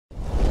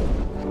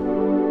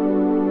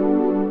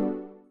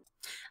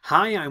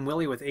Hi, I'm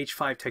Willie with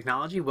H5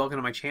 Technology. Welcome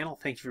to my channel.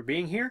 Thank you for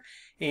being here,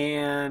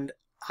 and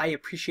I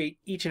appreciate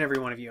each and every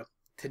one of you.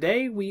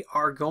 Today we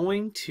are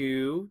going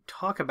to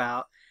talk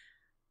about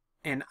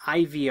an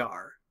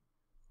IVR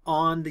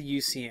on the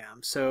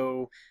UCM.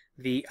 So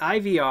the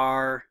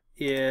IVR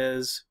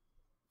is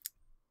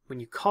when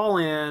you call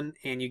in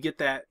and you get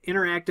that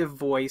interactive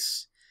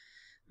voice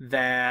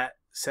that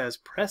says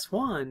press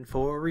 1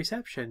 for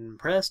reception,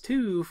 press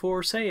 2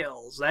 for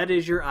sales. That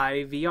is your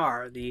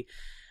IVR, the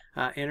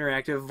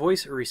interactive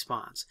voice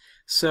response.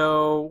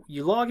 So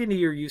you log into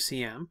your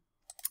UCM,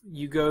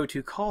 you go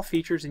to call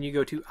features, and you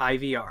go to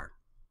IVR.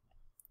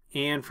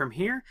 And from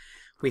here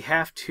we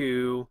have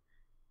to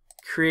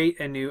create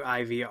a new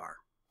IVR.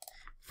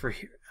 We're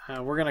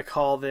going to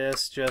call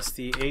this just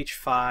the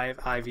H5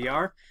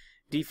 IVR.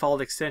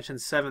 Default extension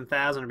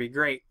 7000 would be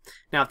great.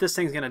 Now if this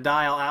thing's going to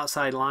dial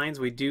outside lines,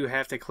 we do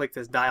have to click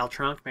this dial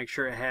trunk, make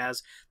sure it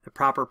has the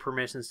proper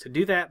permissions to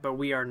do that, but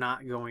we are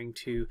not going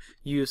to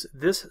use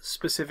this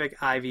specific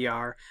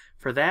IVR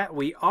for that.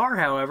 We are,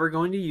 however,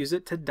 going to use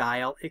it to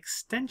dial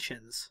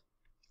extensions.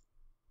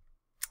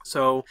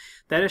 So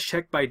that is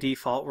checked by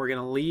default. We're going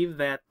to leave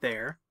that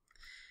there.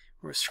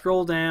 We're going to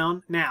scroll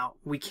down. Now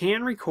we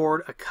can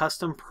record a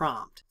custom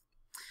prompt.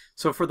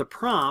 So for the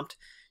prompt,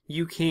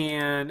 you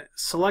can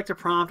select a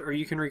prompt, or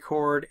you can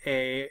record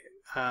a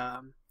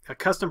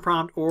custom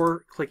prompt,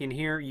 or clicking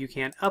here you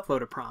can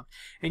upload a prompt.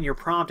 And your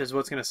prompt is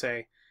what's going to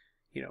say,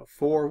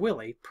 for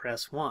Willie,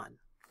 press 1.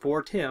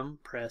 For Tim,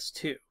 press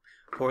 2.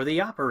 For the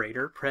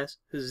operator, press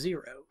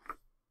 0.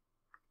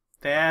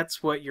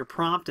 That's what your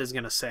prompt is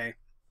going to say,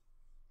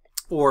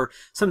 or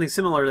something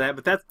similar to that.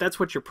 But that's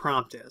what your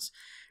prompt is,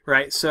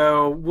 right?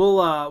 So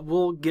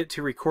we'll get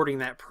to recording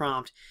that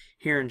prompt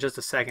here in just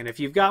a second. If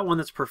you've got one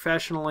that's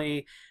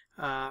professionally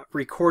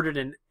recorded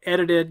and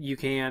edited, you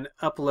can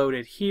upload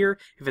it here.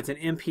 If it's an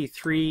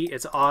MP3,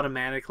 it's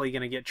automatically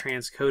going to get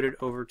transcoded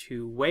over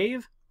to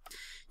WAV.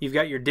 You've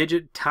got your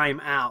digit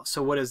timeout.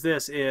 So what is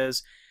this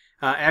is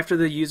after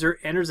the user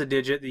enters a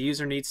digit, the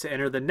user needs to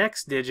enter the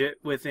next digit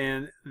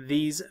within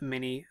these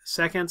many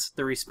seconds.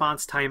 The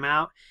response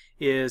timeout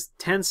is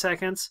 10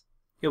 seconds.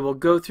 It will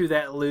go through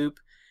that loop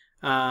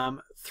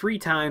 3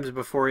 times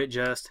before it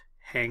just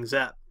hangs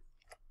up.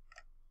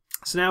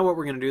 So now what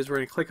we're going to do is we're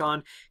going to click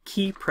on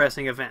key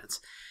pressing events.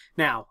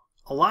 Now,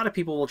 a lot of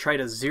people will try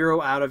to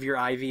zero out of your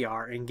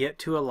IVR and get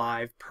to a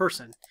live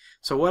person.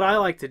 So what I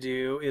like to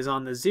do is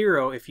on the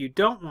 0, if you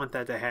don't want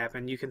that to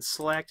happen, you can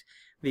select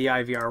the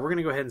IVR. We're going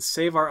to go ahead and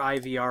save our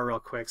IVR real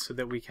quick so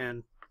that we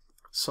can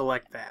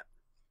select that.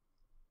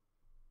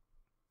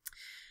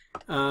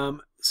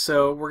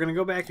 So we're going to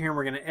go back here and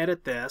we're going to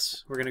edit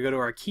this. We're going to go to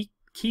our key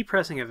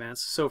pressing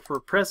events. So for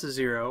press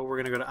 0, we're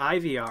going to go to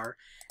IVR,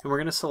 and we're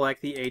going to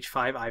select the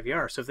H5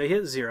 IVR. So if they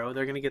hit 0,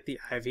 they're going to get the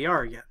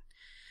IVR again.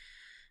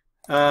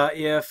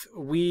 If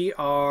we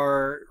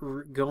are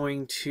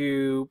going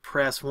to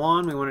press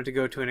 1, we want it to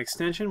go to an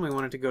extension. We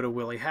want it to go to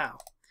Willie Howe.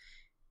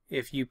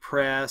 If you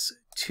press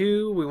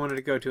 2, we want it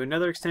to go to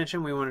another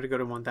extension. We want it to go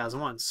to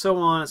 1001. So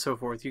on and so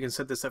forth. You can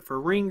set this up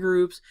for ring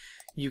groups.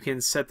 You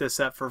can set this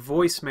up for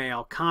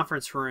voicemail,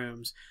 conference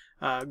rooms,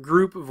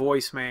 group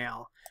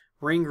voicemail,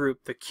 ring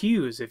group, the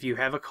queues if you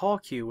have a call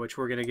queue, which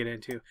we're going to get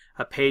into,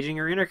 a paging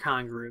or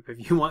intercom group.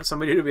 If you want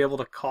somebody to be able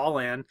to call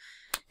in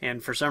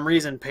and for some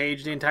reason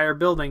page the entire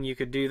building, you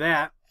could do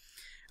that.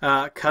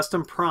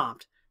 Custom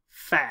prompt,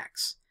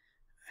 fax,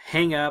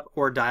 hang up,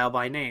 or dial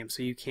by name.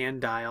 So you can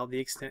dial the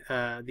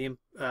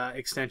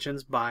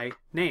extensions by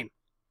name.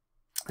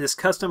 This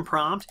custom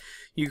prompt,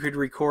 you could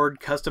record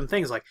custom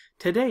things like,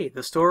 today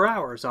the store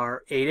hours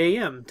are 8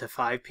 a.m. to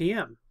 5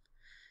 p.m.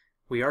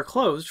 We are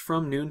closed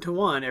from noon to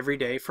 1 every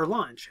day for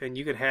lunch, and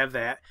you could have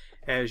that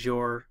as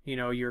your,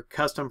 your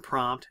custom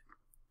prompt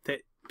that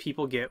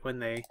people get when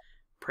they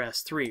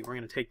press 3. We're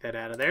going to take that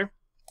out of there.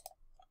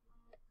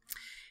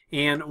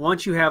 And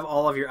once you have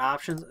all of your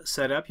options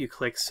set up, you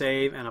click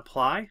Save and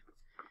Apply.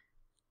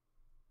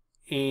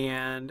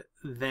 And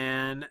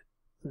then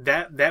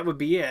that would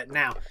be it.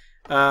 Now,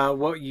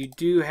 what you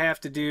do have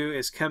to do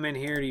is come in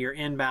here to your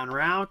inbound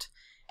route,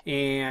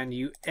 and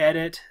you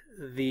edit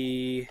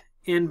the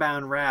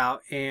inbound route,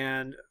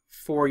 and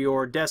for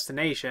your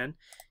destination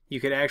you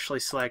could actually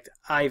select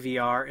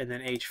IVR and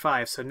then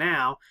H5. So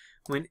now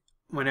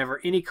whenever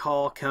any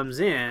call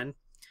comes in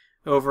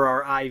over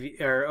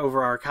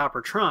our copper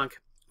trunk,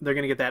 they're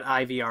going to get that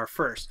IVR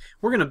first.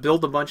 We're going to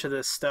build a bunch of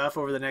this stuff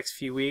over the next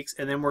few weeks,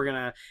 and then we're going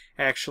to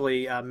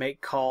actually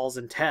make calls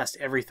and test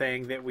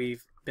everything that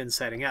we've been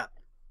setting up.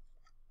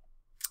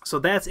 So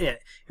that's it.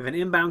 If an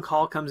inbound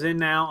call comes in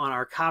now on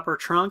our copper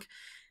trunk,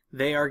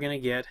 they are going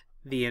to get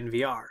the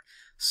NVR.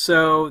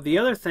 So the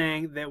other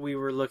thing that we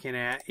were looking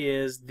at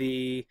is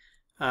the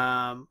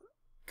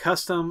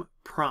custom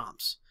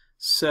prompts.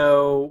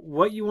 So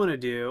what you want to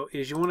do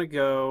is you want to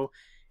go,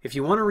 if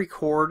you want to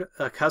record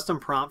a custom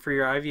prompt for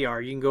your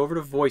IVR, you can go over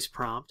to voice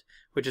prompt,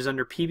 which is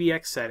under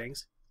PBX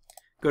settings,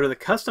 go to the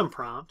custom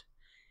prompt,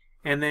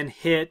 and then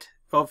hit,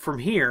 from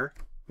here,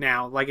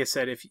 now like I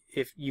said,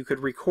 if you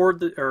could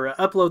record or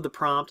upload the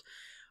prompt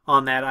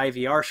on that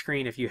IVR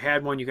screen if you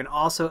had one. You can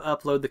also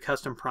upload the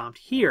custom prompt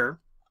here,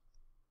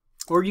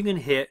 or you can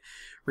hit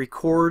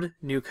record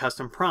new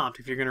custom prompt.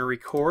 If you're going to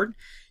record,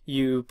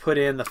 you put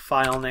in the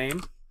file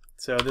name.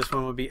 So this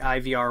one would be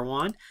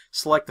IVR1.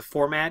 Select the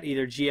format,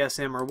 either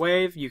GSM or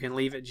WAV. You can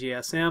leave it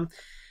GSM.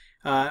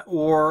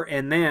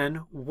 And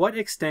then what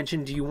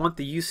extension do you want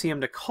the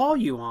UCM to call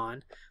you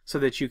on so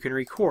that you can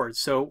record?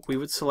 So we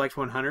would select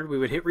 100. We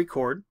would hit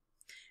record.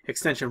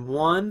 Extension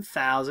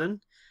 1000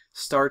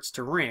 starts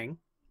to ring.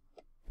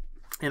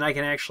 And I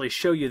can actually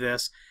show you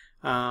this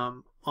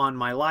on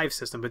my live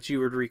system. But you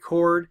would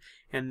record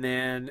and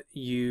then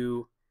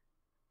you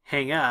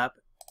hang up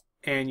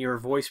and your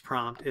voice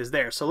prompt is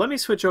there. So let me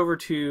switch over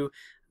to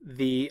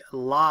the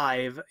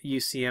live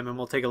UCM and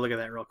we'll take a look at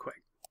that real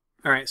quick.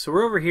 Alright, so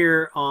we're over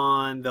here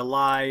on the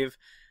live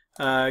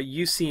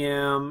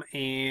UCM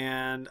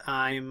and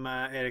I'm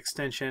at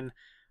extension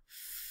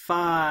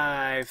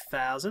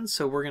 5000.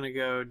 So we're going to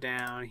go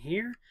down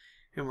here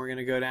and we're going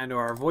to go down to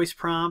our voice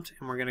prompt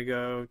and we're going to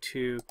go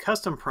to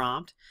custom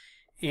prompt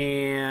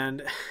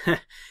and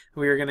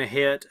we're going to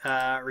hit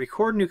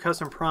record new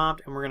custom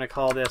prompt and we're going to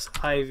call this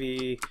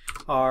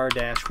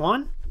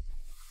IVR-1.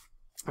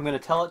 I'm going to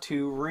tell it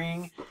to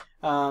ring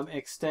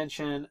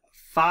extension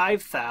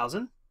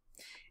 5000.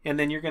 And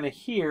then you're going to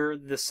hear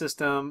the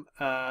system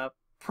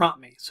prompt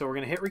me. So we're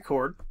going to hit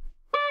record.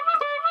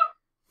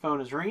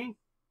 Phone is ringing.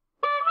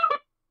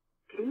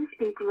 Please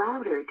speak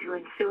louder to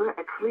ensure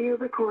a clear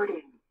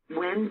recording.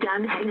 When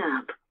done, hang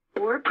up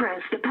or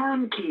press the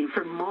pound key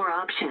for more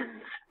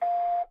options.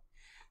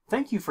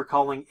 Thank you for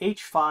calling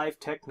H5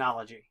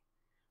 Technology.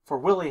 For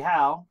Willie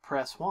Howe,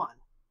 press 1.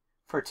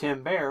 For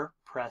Tim Bear,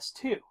 press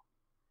 2.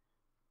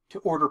 To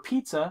order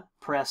pizza,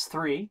 press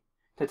 3.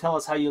 To tell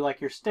us how you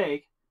like your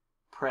steak,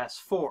 press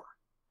 4.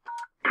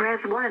 Press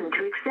 1 to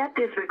accept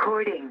this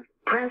recording.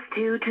 Press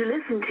 2 to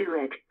listen to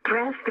it.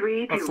 Press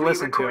 3 to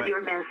re-record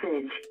your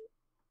message.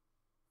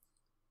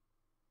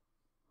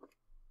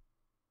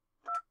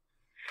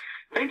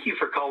 Thank you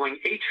for calling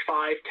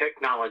H5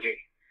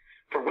 Technology.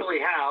 For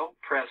Willie Howe,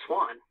 press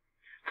 1.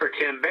 For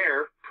Tim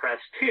Bear, press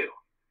 2.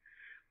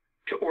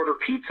 To order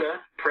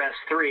pizza, press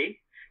 3.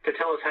 To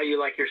tell us how you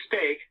like your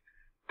steak,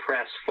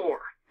 press 4.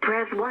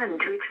 Press 1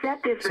 to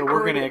accept this recording. So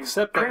we're going to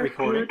accept that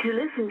recording. Press 2 to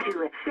listen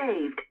to it.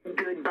 Saved.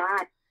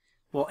 Goodbye.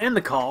 We'll end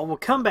the call. We'll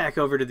come back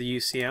over to the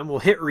UCM. We'll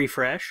hit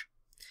refresh.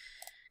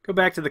 Go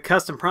back to the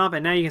custom prompt,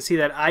 and now you can see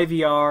that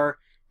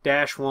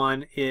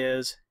IVR-1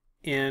 is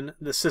in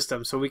the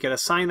system. So we can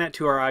assign that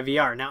to our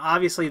IVR. Now,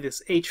 obviously,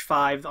 this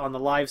H5 on the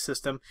live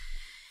system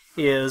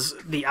is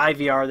the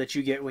IVR that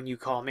you get when you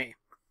call me.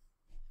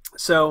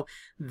 So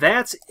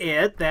that's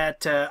it.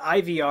 That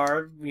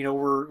IVR,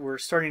 we're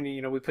starting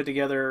to, we put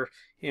together,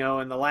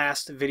 in the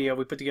last video,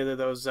 we put together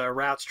those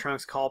routes,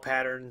 trunks, call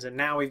patterns, and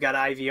now we've got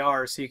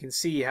IVR, so you can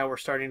see how we're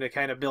starting to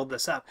kind of build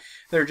this up.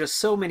 There are just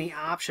so many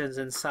options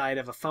inside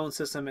of a phone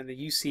system and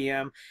the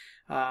UCM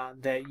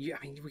that,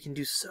 we can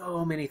do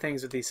so many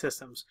things with these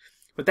systems.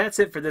 But that's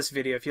it for this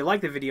video. If you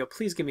like the video,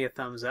 please give me a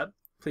thumbs up.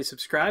 Please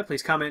subscribe,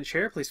 please comment and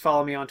share. Please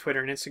follow me on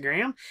Twitter and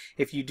Instagram.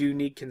 If you do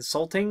need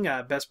consulting,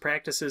 best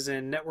practices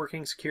in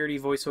networking, security,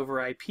 voice over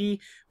IP,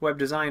 web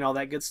design, all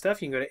that good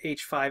stuff, you can go to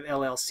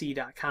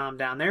h5llc.com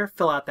down there.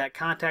 Fill out that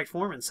contact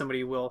form and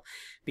somebody will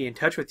be in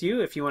touch with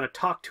you. If you want to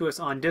talk to us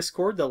on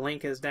Discord, the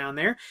link is down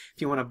there.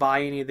 If you want to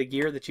buy any of the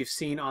gear that you've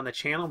seen on the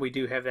channel, we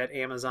do have that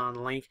Amazon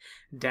link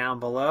down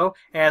below.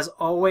 As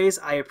always,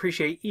 I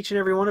appreciate each and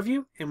every one of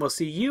you, and we'll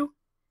see you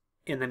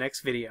in the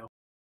next video.